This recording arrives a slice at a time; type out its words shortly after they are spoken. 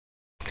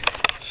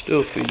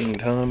Still feeding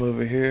time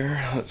over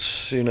here. Let's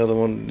see another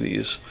one of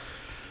these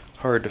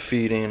hard to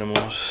feed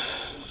animals.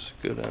 Let's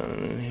go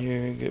down in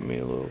here and get me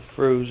a little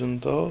frozen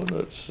thaw.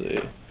 Let's see.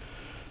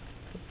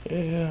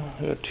 Yeah,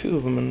 I got two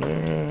of them in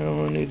there. I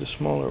only need the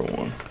smaller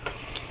one.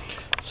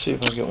 Let's see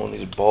if I can get one of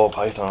these ball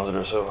pythons that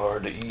are so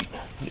hard to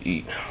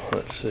eat.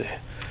 Let's see.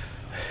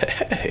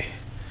 Hey,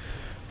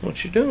 what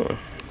you doing?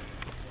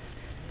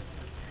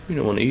 You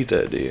don't want to eat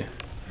that, do you?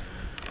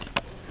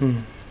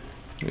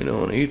 You don't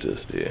want to eat this,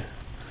 do you?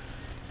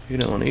 You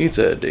don't want to eat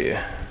that, do you?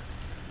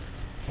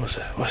 What's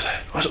that?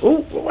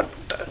 Oh, what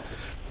the?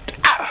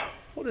 Ah!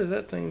 What is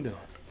that thing doing?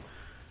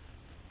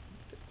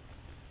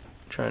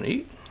 Trying to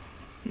eat?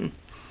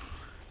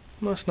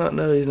 Must not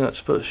know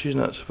she's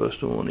not supposed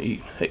to want to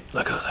eat. Hey,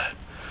 look at that.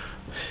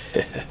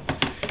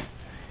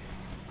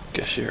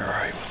 Guess you're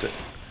alright with it.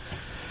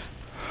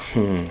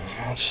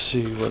 Let's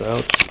see what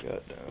else we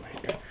got down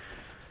here.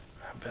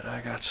 I bet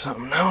I got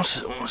something else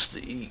that wants to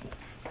eat.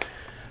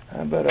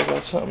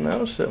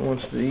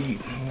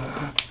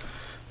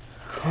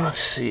 Let's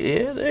see.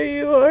 Yeah, there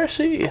you are.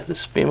 See, this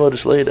Spimo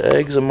just laid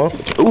eggs a month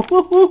ago.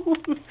 Ooh,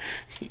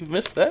 you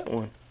missed that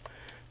one.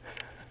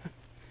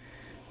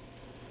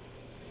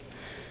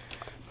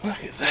 Look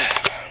at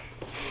that.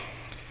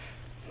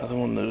 Another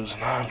one of those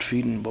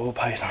non-feeding ball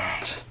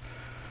pythons.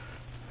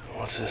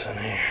 What's this in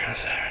here?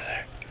 What's that right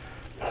there?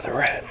 Another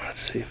rat. Let's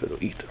see if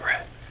it'll eat the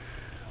rat.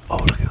 Oh,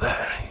 look at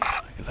that.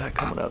 Look at that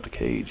coming out the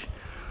cage.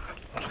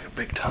 Look at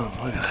big tongue.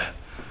 Look at that.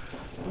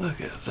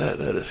 Look at that.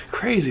 That is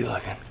crazy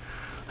looking.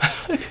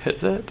 Look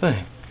at that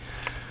thing.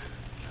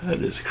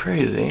 That is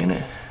crazy, ain't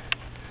it?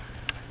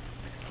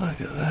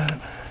 Look at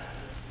that.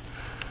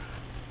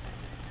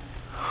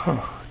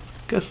 Huh.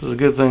 Guess it's a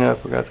good thing I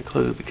forgot to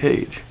close the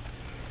cage.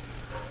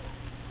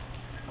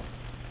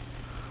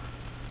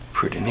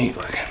 Pretty neat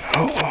looking.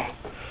 Oh,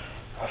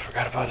 I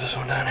forgot about this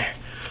one down here.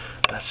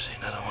 Let's see,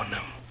 another one of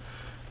them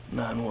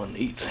 9-1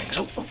 eat things.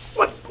 Oh,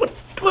 what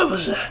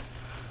was that?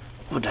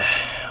 What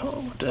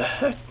the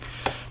heck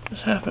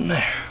just happened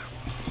there?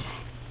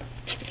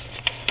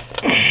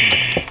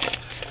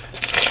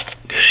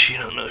 Guess she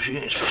don't know she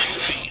ain't supposed to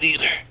feed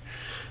either.